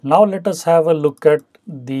Now let us have a look at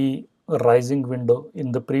the rising window.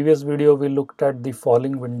 In the previous video, we looked at the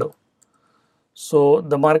falling window. So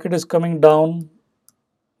the market is coming down.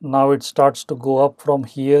 Now it starts to go up from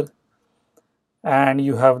here, and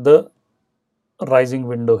you have the rising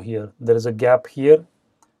window here. There is a gap here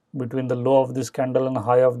between the low of this candle and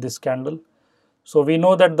high of this candle. So we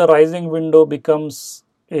know that the rising window becomes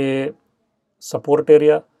a support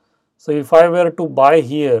area. So if I were to buy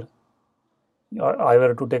here, I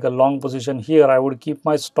were to take a long position here, I would keep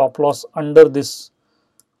my stop loss under this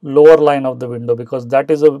lower line of the window, because that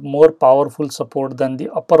is a more powerful support than the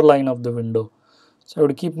upper line of the window. So I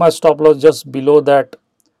would keep my stop loss just below that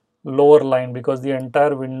lower line, because the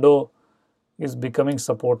entire window is becoming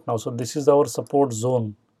support now. So this is our support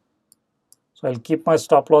zone. So I'll keep my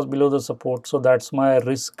stop loss below the support. So that's my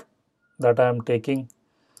risk that I am taking,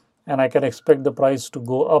 and I can expect the price to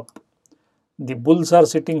go up. The bulls are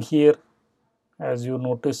sitting here, as you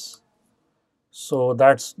notice. So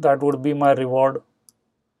that would be my reward.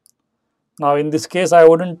 Now in this case, I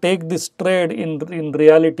wouldn't take this trade in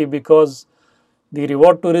reality, because the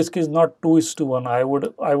reward to risk is not 2:1. I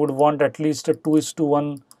would want at least a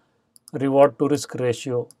 2:1 reward to risk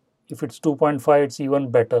ratio. If it's 2.5, it's even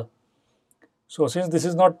better. So since this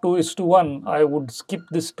is not 2:1, I would skip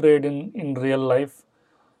this trade in real life.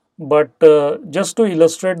 But just to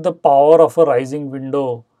illustrate the power of a rising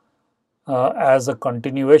window as a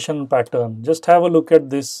continuation pattern, just have a look at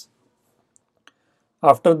this.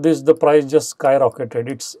 After this, the price just skyrocketed.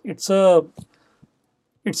 It's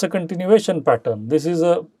a continuation pattern. This is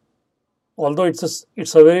a although it's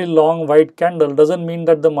a very long white candle, doesn't mean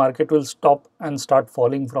that the market will stop and start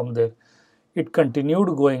falling from there. It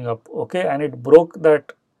continued going up, okay, and it broke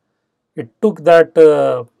that. It took that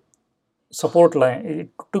support line. It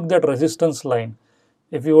took that resistance line.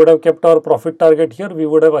 If we would have kept our profit target here, we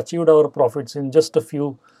would have achieved our profits in just a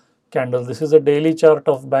few candles. This is a daily chart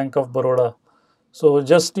of Bank of Baroda. So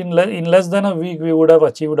just in less than a week, we would have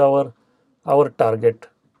achieved our target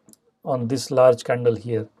on this large candle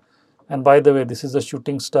here. And by the way, this is a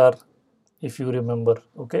shooting star, if you remember.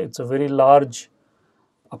 Okay, it's a very large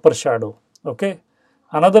upper shadow. Okay,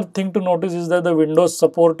 another thing to notice is that the Windows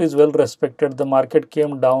support is well respected. The market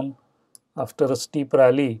came down after a steep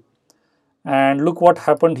rally, and look what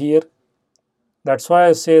happened here. That's why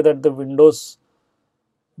I say that the Windows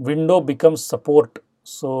window becomes support.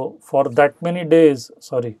 So for that many days,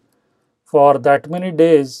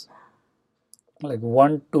 like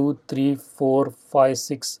 1, 2, 3, 4, 5,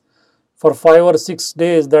 6, for 5 or 6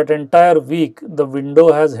 days, that entire week, the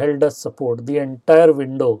window has held as support. The entire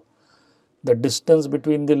window, the distance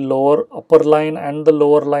between the lower upper line and the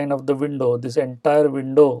lower line of the window, this entire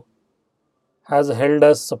window has held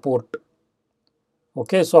as support.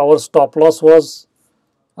 Okay, so our stop loss was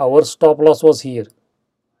here.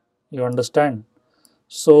 You understand?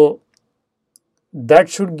 So that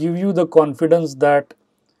should give you the confidence that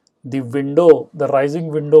the rising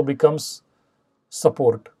window becomes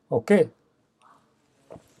support. Okay,